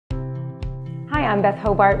Hi, I'm Beth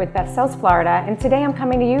Hobart with Beth Sells Florida, and today I'm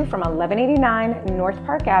coming to you from 1189 North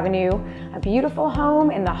Park Avenue, a beautiful home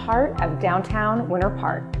in the heart of downtown Winter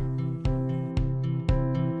Park.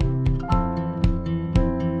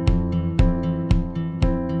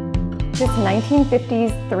 This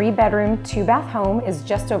 1950s 3-bedroom, 2-bath home is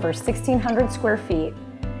just over 1,600 square feet.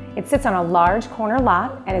 It sits on a large corner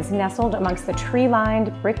lot and is nestled amongst the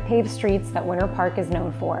tree-lined, brick-paved streets that Winter Park is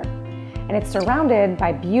known for. And it's surrounded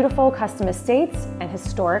by beautiful custom estates and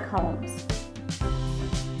historic homes.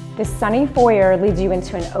 This sunny foyer leads you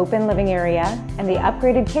into an open living area, and the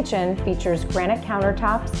upgraded kitchen features granite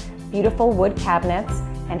countertops, beautiful wood cabinets,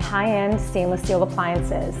 and high-end stainless steel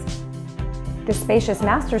appliances. The spacious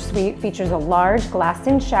master suite features a large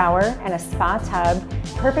glassed-in shower and a spa tub,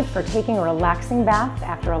 perfect for taking a relaxing bath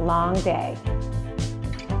after a long day.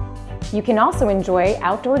 You can also enjoy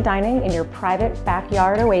outdoor dining in your private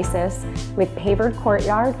backyard oasis with pavered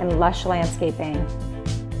courtyard and lush landscaping.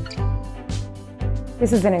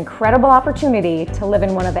 This is an incredible opportunity to live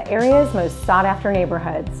in one of the area's most sought-after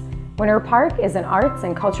neighborhoods. Winter Park is an arts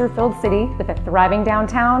and culture-filled city with a thriving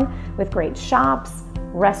downtown with great shops,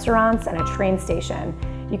 restaurants, and a train station.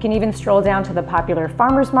 You can even stroll down to the popular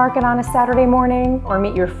farmers market on a Saturday morning or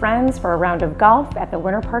meet your friends for a round of golf at the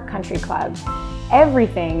Winter Park Country Club.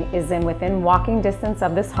 Everything is within walking distance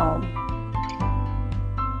of this home.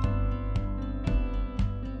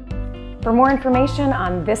 For more information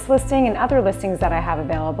on this listing and other listings that I have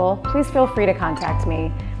available, please feel free to contact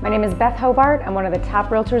me. My name is Beth Hobart. I'm one of the top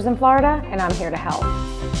realtors in Florida, and I'm here to help.